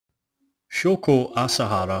Shoko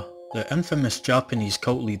Asahara, the infamous Japanese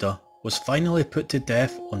cult leader, was finally put to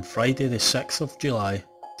death on Friday the 6th of July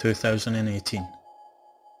 2018.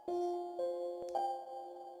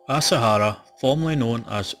 Asahara, formerly known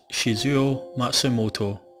as Chizuo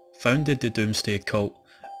Matsumoto, founded the doomsday cult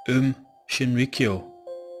Aum Shinrikyo,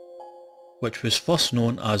 which was first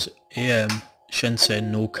known as Aum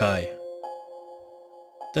Shinrikyo.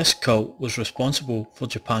 This cult was responsible for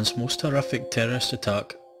Japan's most horrific terrorist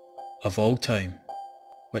attack of all time,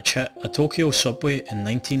 which hit a Tokyo subway in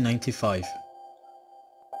 1995.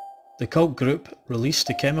 The cult group released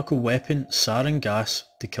the chemical weapon sarin-gas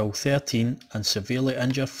to kill 13 and severely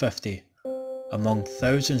injure 50, among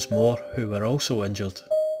thousands more who were also injured.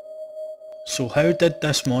 So how did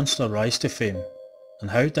this monster rise to fame, and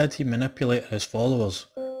how did he manipulate his followers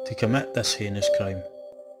to commit this heinous crime?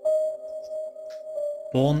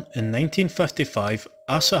 Born in 1955,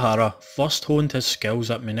 Asahara first honed his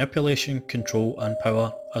skills at manipulation, control and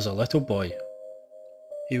power as a little boy.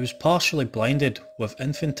 He was partially blinded with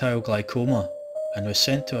infantile glaucoma and was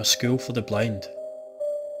sent to a school for the blind.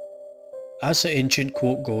 As the ancient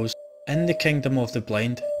quote goes, "In the kingdom of the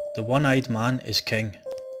blind, the one-eyed man is king."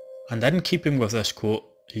 And in keeping with this quote,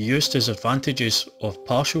 he used his advantages of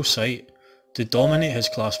partial sight to dominate his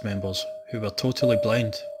class members who were totally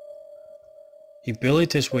blind. He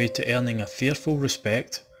bullied his way to earning a fearful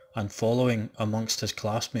respect and following amongst his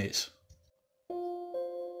classmates.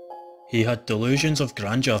 He had delusions of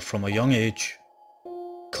grandeur from a young age,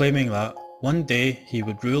 claiming that one day he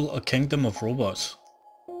would rule a kingdom of robots.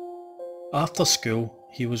 After school,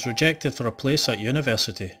 he was rejected for a place at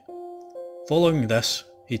university. Following this,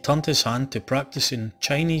 he turned his hand to practicing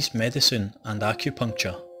Chinese medicine and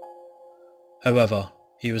acupuncture. However,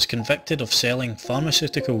 he was convicted of selling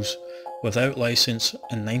pharmaceuticals without license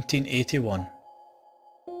in 1981.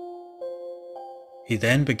 He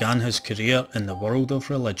then began his career in the world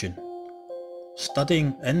of religion,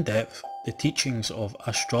 studying in depth the teachings of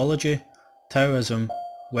astrology, Taoism,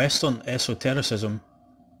 Western esotericism,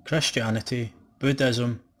 Christianity,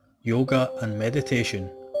 Buddhism, yoga and meditation.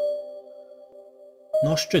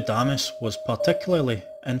 Nostradamus was particularly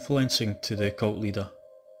influencing to the cult leader,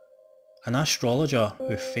 an astrologer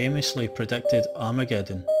who famously predicted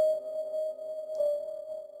Armageddon.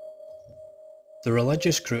 The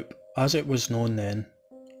religious group, as it was known then,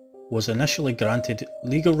 was initially granted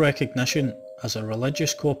legal recognition as a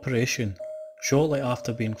religious corporation shortly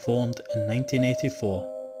after being formed in 1984.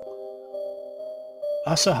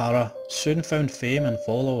 Asahara soon found fame and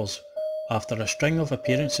followers after a string of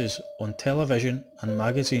appearances on television and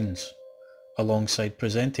magazines, alongside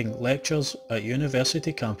presenting lectures at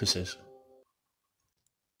university campuses.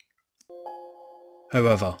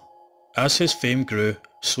 However, as his fame grew,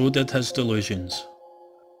 so did his delusions,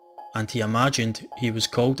 and he imagined he was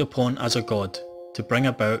called upon as a god to bring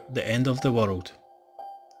about the end of the world.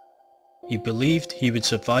 He believed he would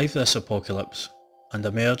survive this apocalypse and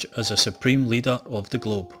emerge as a supreme leader of the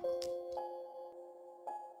globe.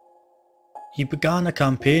 He began a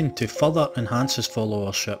campaign to further enhance his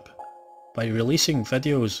followership by releasing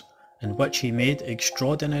videos in which he made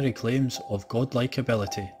extraordinary claims of godlike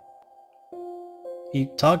ability. He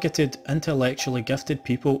targeted intellectually gifted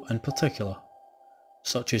people in particular,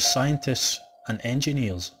 such as scientists and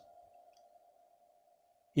engineers.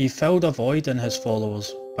 He filled a void in his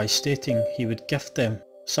followers by stating he would gift them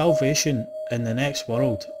salvation in the next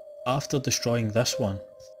world after destroying this one.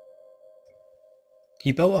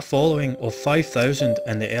 He built a following of 5,000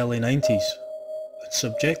 in the early 90s and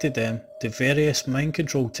subjected them to various mind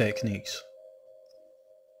control techniques.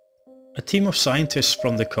 A team of scientists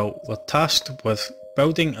from the cult were tasked with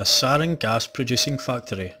building a sarin gas producing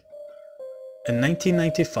factory. In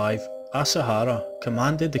 1995, Asahara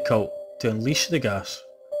commanded the cult to unleash the gas,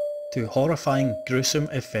 to horrifying gruesome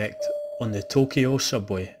effect on the Tokyo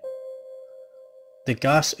subway. The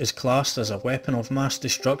gas is classed as a weapon of mass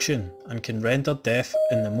destruction and can render death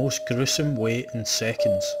in the most gruesome way in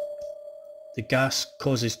seconds. The gas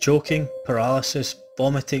causes choking, paralysis,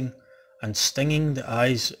 vomiting, and stinging the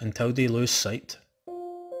eyes until they lose sight.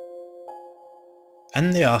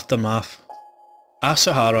 In the aftermath,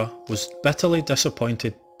 Asahara was bitterly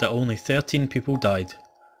disappointed that only 13 people died.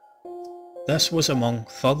 This was among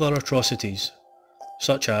further atrocities,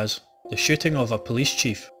 such as the shooting of a police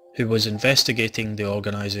chief who was investigating the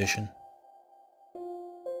organisation.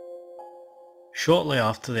 Shortly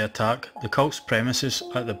after the attack, the cult's premises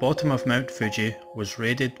at the bottom of Mount Fuji was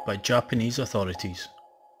raided by Japanese authorities.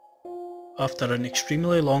 After an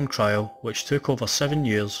extremely long trial which took over 7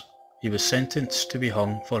 years, he was sentenced to be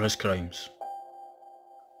hung for his crimes.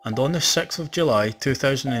 And on the 6th of July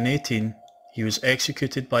 2018, he was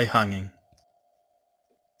executed by hanging.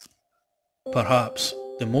 Perhaps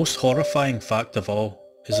the most horrifying fact of all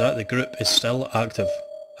is that the group is still active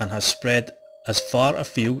and has spread as far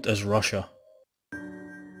afield as Russia.